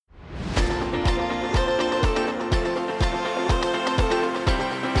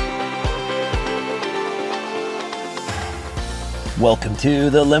Welcome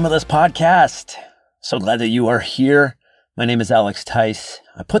to the Limitless Podcast. So glad that you are here. My name is Alex Tice.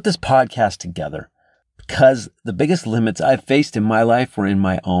 I put this podcast together because the biggest limits I've faced in my life were in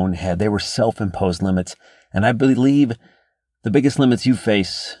my own head. They were self-imposed limits. And I believe the biggest limits you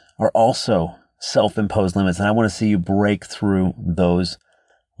face are also self-imposed limits. And I want to see you break through those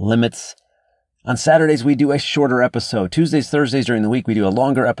limits. On Saturdays, we do a shorter episode. Tuesdays, Thursdays during the week, we do a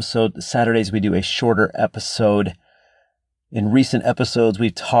longer episode. Saturdays, we do a shorter episode. In recent episodes,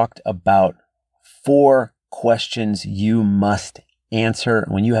 we've talked about 4 questions you must answer.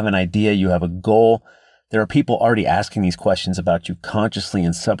 When you have an idea, you have a goal. There are people already asking these questions about you consciously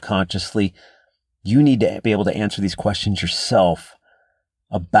and subconsciously. You need to be able to answer these questions yourself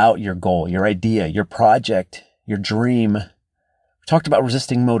about your goal, your idea, your project, your dream. We talked about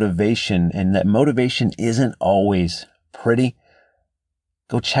resisting motivation and that motivation isn't always pretty.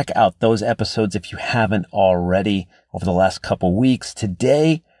 Go check out those episodes if you haven't already over the last couple weeks.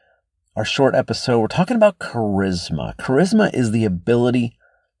 Today, our short episode, we're talking about charisma. Charisma is the ability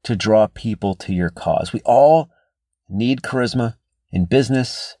to draw people to your cause. We all need charisma in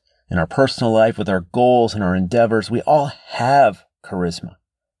business, in our personal life, with our goals and our endeavors. We all have charisma.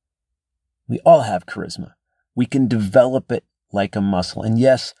 We all have charisma. We can develop it like a muscle. And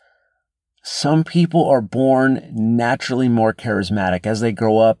yes, some people are born naturally more charismatic. As they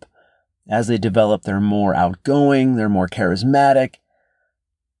grow up, as they develop, they're more outgoing, they're more charismatic.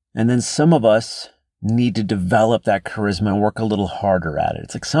 And then some of us need to develop that charisma and work a little harder at it.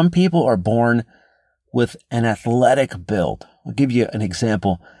 It's like some people are born with an athletic build. I'll give you an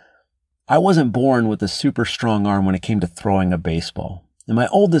example. I wasn't born with a super strong arm when it came to throwing a baseball. And my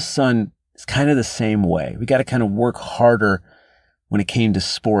oldest son is kind of the same way. We got to kind of work harder when it came to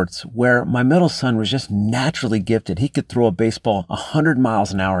sports, where my middle son was just naturally gifted. He could throw a baseball 100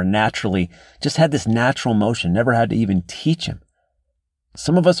 miles an hour naturally, just had this natural motion, never had to even teach him.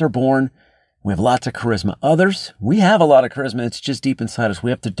 Some of us are born, we have lots of charisma. Others, we have a lot of charisma. It's just deep inside us. We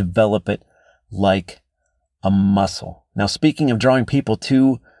have to develop it like a muscle. Now, speaking of drawing people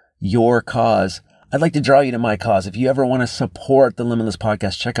to your cause, I'd like to draw you to my cause. If you ever want to support the Limitless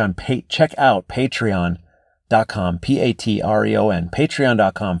Podcast, check out Patreon.com, Patreon,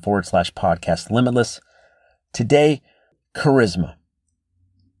 patreon.com/podcast limitless. Today, charisma.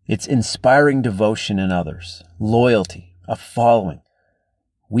 It's inspiring devotion in others, loyalty, a following.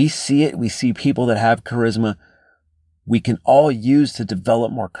 We see it. We see people that have charisma. We can all use to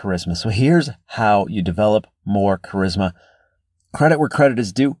develop more charisma. So here's how you develop more charisma. Credit where credit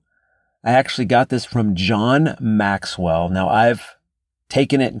is due. I actually got this from John Maxwell. Now, I've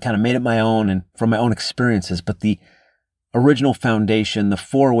taken it and kind of made it my own and from my own experiences, but the original foundation, the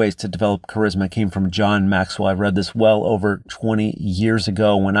 4 ways to develop charisma, came from John Maxwell. I read this well over 20 years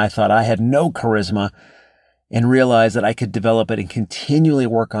ago when I thought I had no charisma and realized that I could develop it and continually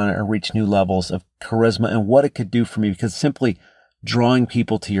work on it and reach new levels of charisma and what it could do for me, because simply drawing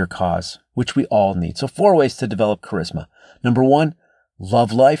people to your cause, which we all need. So 4 ways to develop charisma. Number 1,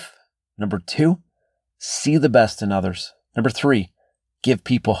 love life. Number 2, see the best in others. Number 3, give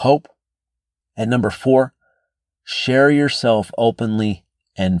people hope. And number 4, share yourself openly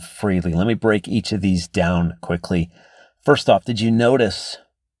and freely. Let me break each of these down quickly. First off, did you notice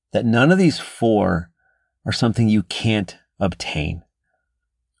that none of these 4 are something you can't obtain?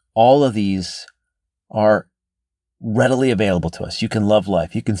 All of these are readily available to us. You can love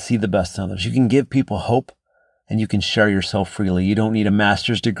life. You can see the best in others. You can give people hope, and you can share yourself freely. You don't need a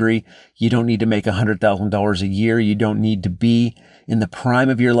master's degree. You don't need to make $100,000 a year. You don't need to be in the prime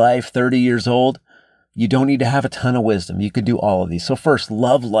of your life, 30 years old. You don't need to have a ton of wisdom. You could do all of these. So first,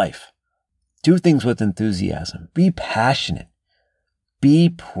 love life. Do things with enthusiasm. Be passionate. Be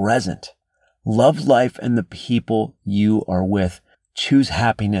present. Love life and the people you are with. Choose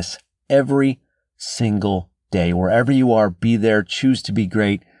happiness every single day. Wherever you are, be there. Choose to be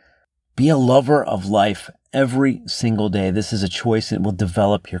great. Be a lover of life every single day. This is a choice and it will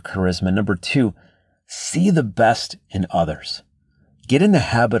develop your charisma. Number 2, see the best in others. Get in the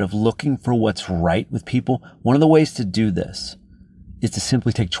habit of looking for what's right with people. One of the ways to do this is to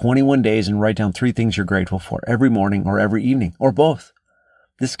simply take 21 days and write down 3 things you're grateful for every morning or every evening or both.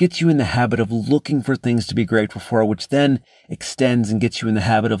 This gets you in the habit of looking for things to be grateful for, which then extends and gets you in the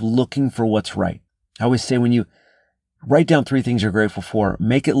habit of looking for what's right. I always say when you write down 3 things you're grateful for,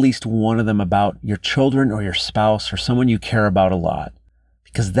 make at least one of them about your children or your spouse or someone you care about a lot,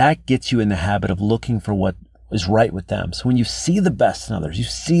 because that gets you in the habit of looking for what is right with them. So when you see the best in others, you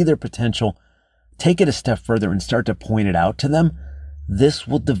see their potential, take it a step further and start to point it out to them. This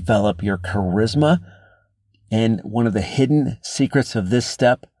will develop your charisma. And one of the hidden secrets of this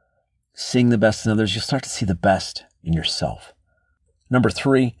step, seeing the best in others, you'll start to see the best in yourself. Number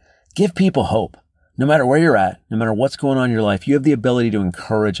 3, give people hope. No matter where you're at, no matter what's going on in your life, you have the ability to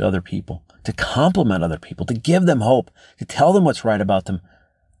encourage other people, to compliment other people, to give them hope, to tell them what's right about them,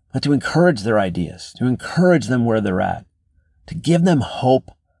 but to encourage their ideas, to encourage them where they're at, to give them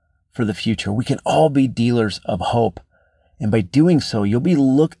hope for the future. We can all be dealers of hope. And by doing so, you'll be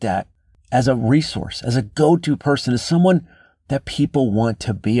looked at as a resource, as a go-to person, as someone that people want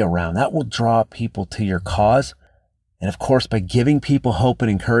to be around. That will draw people to your cause. And of course, by giving people hope and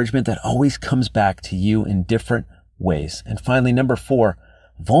encouragement, that always comes back to you in different ways. And finally, number 4,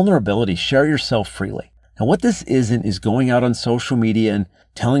 vulnerability. Share yourself freely. Now, what this isn't is going out on social media and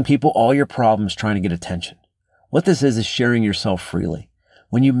telling people all your problems trying to get attention. What this is sharing yourself freely.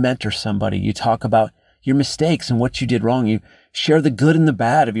 When you mentor somebody, you talk about your mistakes and what you did wrong. You share the good and the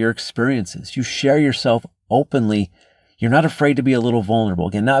bad of your experiences. You share yourself openly. You're not afraid to be a little vulnerable.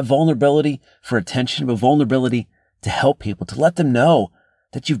 Again, not vulnerability for attention, but vulnerability to help people, to let them know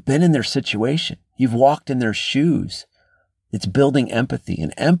that you've been in their situation. You've walked in their shoes. It's building empathy.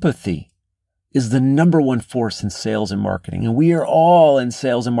 And empathy is the number one force in sales and marketing. And we are all in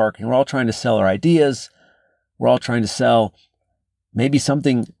sales and marketing. We're all trying to sell our ideas. We're all trying to sell maybe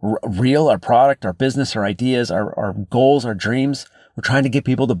something real, our product, our business, our ideas, our goals, our dreams. We're trying to get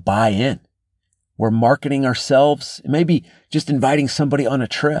people to buy in. We're marketing ourselves. It may be just inviting somebody on a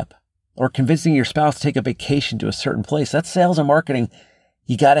trip or convincing your spouse to take a vacation to a certain place. That's sales and marketing.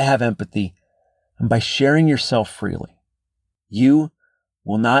 You got to have empathy. And by sharing yourself freely, you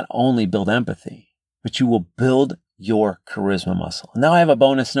will not only build empathy, but you will build your charisma muscle. Now I have a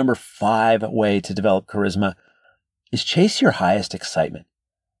bonus. Number 5 way to develop charisma is chase your highest excitement.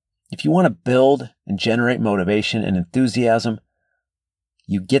 If you want to build and generate motivation and enthusiasm,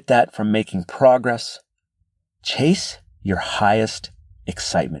 you get that from making progress. Chase your highest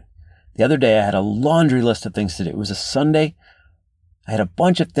excitement. The other day I had a laundry list of things to do. It was a Sunday. I had a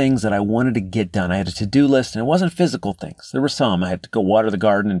bunch of things that I wanted to get done. I had a to-do list, and it wasn't physical things. There were some. I had to go water the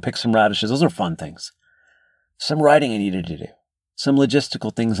garden and pick some radishes. Those are fun things. Some writing I needed to do. Some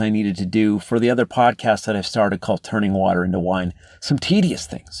logistical things I needed to do for the other podcast that I've started called Turning Water into Wine. Some tedious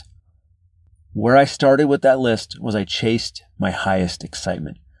things. Where I started with that list was I chased my highest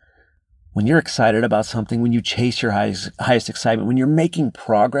excitement. When you're excited about something, when you chase your highest excitement, when you're making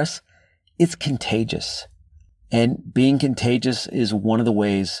progress, it's contagious. And being contagious is one of the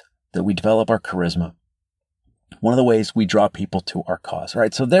ways that we develop our charisma. One of the ways we draw people to our cause. All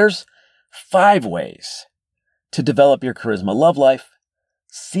right, so there's 5 ways to develop your charisma. Love life,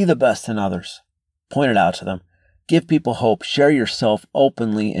 see the best in others, point it out to them, give people hope, share yourself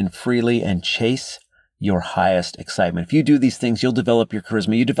openly and freely, and chase your highest excitement. If you do these things, you'll develop your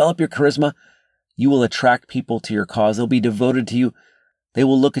charisma. You develop your charisma, you will attract people to your cause. They'll be devoted to you. They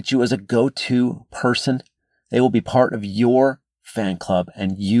will look at you as a go-to person. They will be part of your fan club,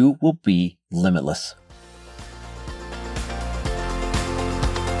 and you will be limitless.